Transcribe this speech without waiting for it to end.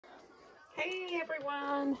Hey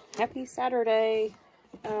everyone, happy Saturday.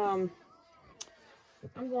 I'm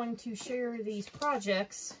going to share these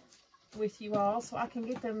projects with you all so I can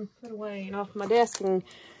get them put away and off my desk and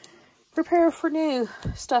prepare for new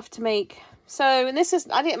stuff to make. So, and this is,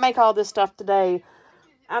 I didn't make all this stuff today.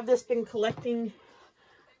 I've just been collecting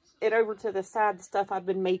it over to the side, the stuff I've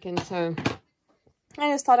been making, so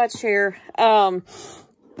I just thought I'd share. I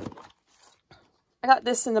got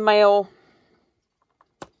this in the mail.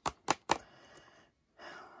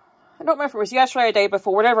 I don't remember if it was yesterday or the day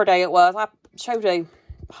before, whatever day it was. I showed a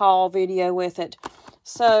haul video with it.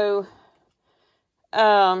 So,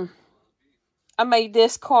 I made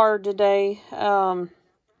this card today.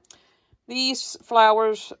 These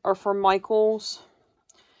flowers are from Michaels.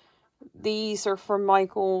 These are from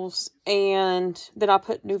Michaels. And then I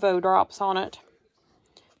put Nouveau drops on it.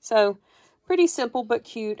 So, pretty simple but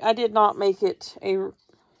cute. I did not make it a,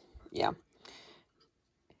 yeah.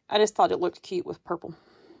 I just thought it looked cute with purple.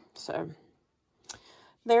 So,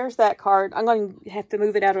 there's that card. I'm going to have to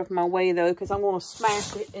move it out of my way, though, because I'm going to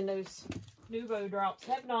smash it, and those Nouveau drops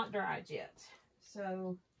have not dried yet.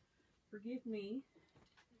 So, forgive me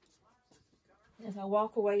as I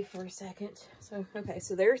walk away for a second. So, okay,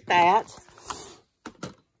 so there's that.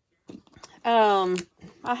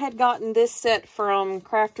 I had gotten this set from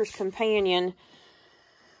Crafter's Companion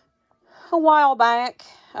a while back.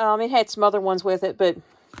 It had some other ones with it, but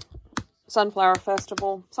Sunflower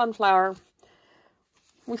Festival. Sunflower.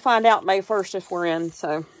 We find out May 1st if we're in,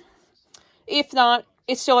 so. If not,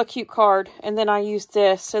 it's still a cute card. And then I used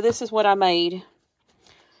this. So this is what I made.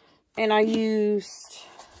 And I used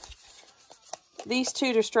these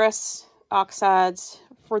two Distress Oxides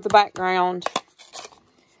for the background.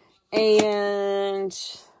 And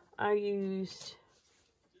I used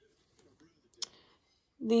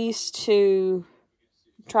these two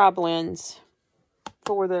Tri-Blends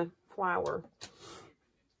for the flower.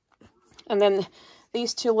 And then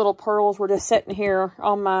these two little pearls were just sitting here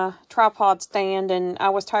on my tripod stand, and I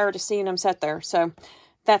was tired of seeing them sit there, so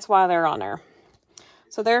that's why they're on there.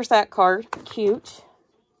 So there's that card. Cute.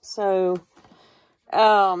 So,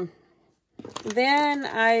 then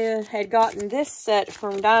I had gotten this set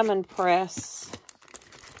from Diamond Press.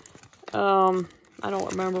 I don't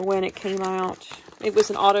remember when it came out. It was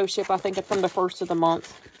an auto ship, I think, from the 1st of the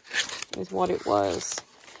month is what it was.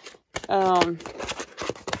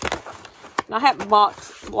 I haven't bought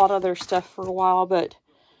a lot of their stuff for a while, but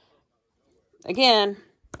again,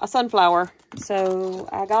 a sunflower. So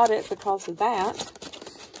I got it because of that.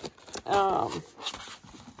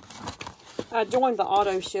 I joined the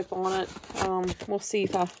auto ship on it. We'll see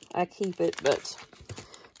if I keep it, but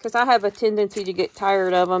because I have a tendency to get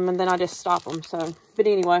tired of them and then I just stop them. So, but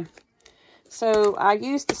anyway, so I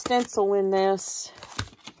used the stencil in this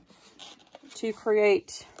to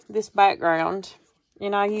create this background,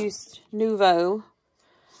 and I used Nouveau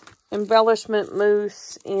embellishment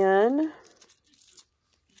mousse in.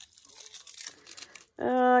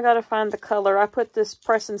 I gotta find the color. I put this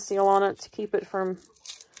press and seal on it to keep it from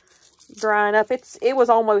drying up. It was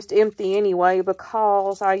almost empty anyway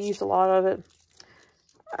because I used a lot of it.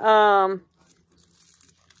 I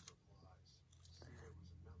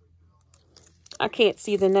can't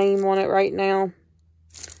see the name on it right now.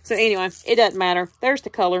 So anyway, it doesn't matter. There's the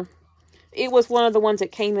color. It was one of the ones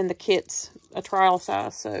that came in the kits, a trial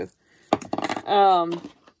size. So,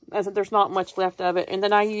 there's not much left of it. And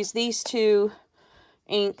then I used these two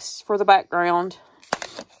inks for the background.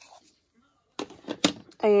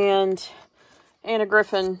 And Anna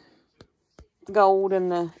Griffin Gold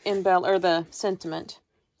and the the Sentiment.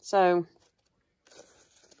 So,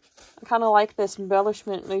 I kind of like this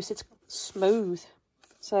embellishment mousse. It's smooth.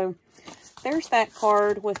 So, there's that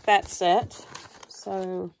card with that set.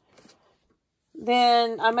 So,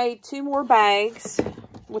 then I made 2 more bags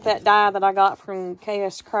with that die that I got from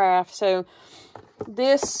KS Craft. So,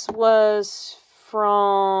 this was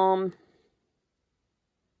from,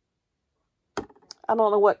 I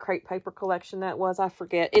don't know what crepe paper collection that was. I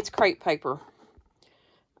forget. It's crepe paper.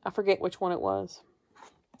 I forget which one it was.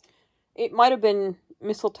 It might have been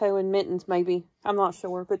Mistletoe and Mittens, maybe. I'm not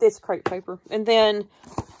sure, but it's crepe paper. And then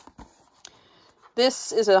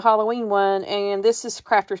this is a Halloween one, and this is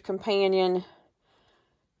Crafter's Companion.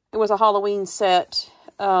 It was a Halloween set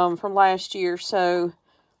from last year, so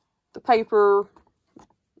the paper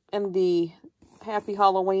and the Happy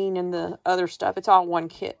Halloween and the other stuff, it's all one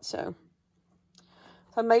kit. So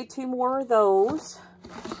I made 2 more of those.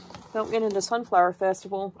 Don't get into Sunflower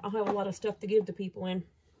Festival. I'll have a lot of stuff to give to people in.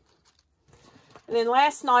 And then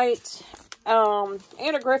last night,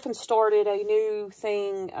 Anna Griffin started a new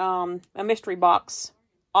thing, a mystery box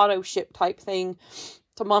auto ship type thing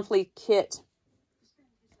It's a monthly kit.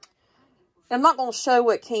 I'm not going to show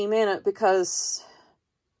what came in it because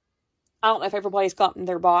I don't know if everybody's gotten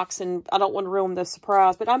their box, and I don't want to ruin the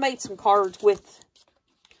surprise. But I made some cards with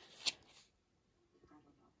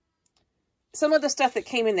some of the stuff that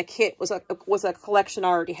came in the kit was a collection I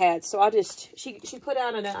already had. So I just, she put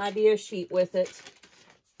out an idea sheet with it.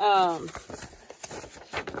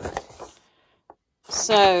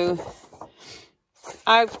 So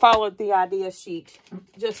I followed the idea sheet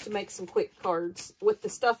just to make some quick cards with the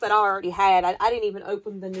stuff that I already had. I didn't even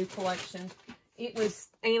open the new collection. It was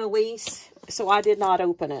Annalise, so I did not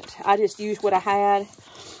open it. I just used what I had.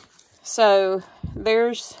 So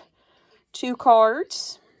there's 2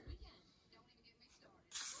 cards.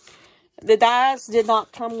 The dies did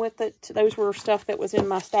not come with it. Those were stuff that was in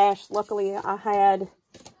my stash. Luckily, I had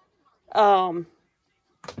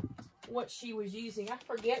what she was using. I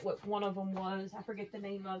forget what one of them was. I forget the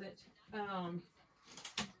name of it.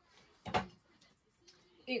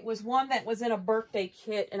 It was one that was in a birthday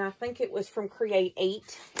kit, and I think it was from Create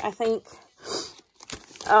 8, I think.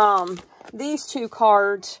 These 2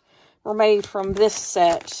 cards were made from this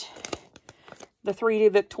set. The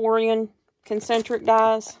 3D Victorian concentric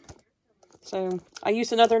dies. So, I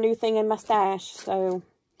used another new thing in my stash. So,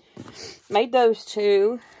 made those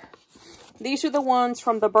 2. These are the ones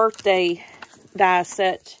from the birthday die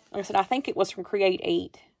set. Like I said, I think it was from Create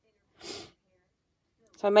 8.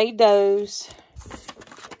 So, I made those.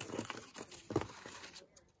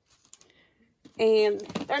 And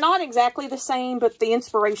they're not exactly the same, but the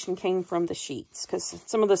inspiration came from the sheets. Because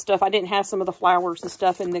some of the stuff, I didn't have some of the flowers and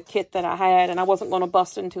stuff in the kit that I had. And I wasn't going to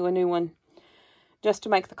bust into a new one just to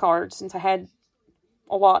make the cards, since I had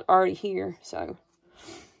a lot already here. So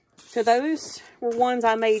those were ones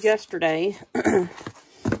I made yesterday. I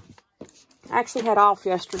actually had off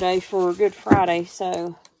yesterday for Good Friday.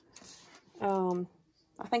 So I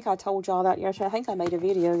think I told y'all that yesterday. I think I made a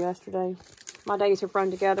video yesterday. My days have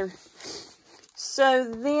run together.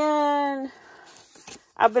 So then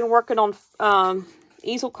I've been working on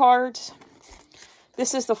easel cards.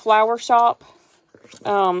 This is the Flower Shop.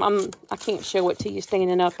 I can't show it to you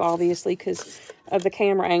standing up, obviously, because of the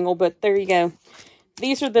camera angle, but there you go.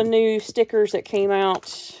 These are the new stickers that came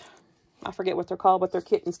out. I forget what they're called, but they're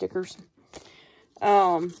kitten stickers.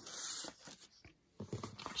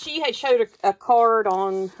 She had showed a card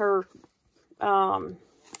on her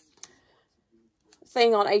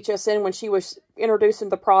thing on HSN when she was introducing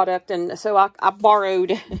the product, and so I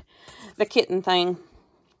borrowed the kitten thing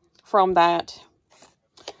from that.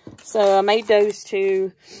 So I made those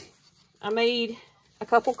 2. I made a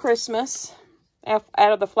couple Christmas out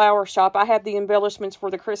of the Flower Shop. I had the embellishments for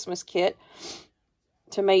the Christmas kit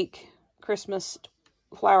to make Christmas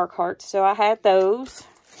flower carts. So I had those.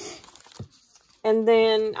 And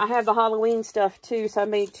then I have the Halloween stuff too. So I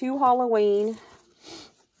made 2 Halloween.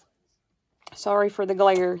 Sorry for the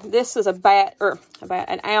glare. This is an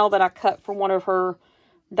owl that I cut from one of her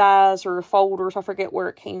dies or folders. I forget where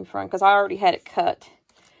it came from because I already had it cut.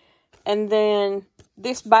 And then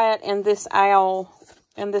this bat and this owl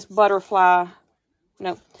and this butterfly.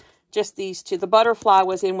 No, just these 2. The butterfly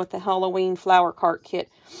was in with the Halloween flower cart kit.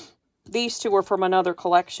 These 2 were from another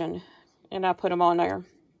collection, and I put them on there.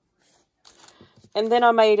 And then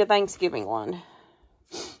I made a Thanksgiving one.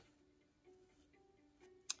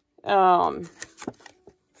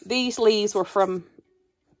 These leaves were from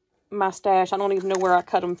my stash. I don't even know where I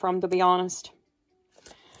cut them from, to be honest.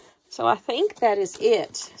 So I think that is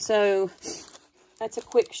it. So that's a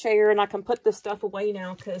quick share, and I can put this stuff away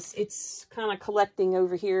now because it's kind of collecting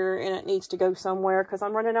over here, and it needs to go somewhere because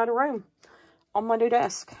I'm running out of room on my new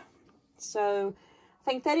desk. So I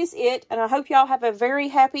think that is it, and I hope y'all have a very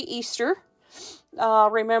happy Easter.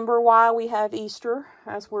 Remember why we have Easter,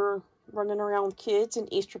 as we're running around with kids and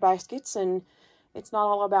Easter baskets, and it's not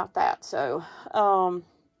all about that. So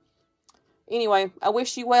anyway, I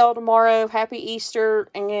wish you well tomorrow. Happy Easter,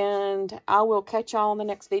 and I will catch y'all in the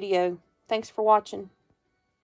next video. Thanks for watching.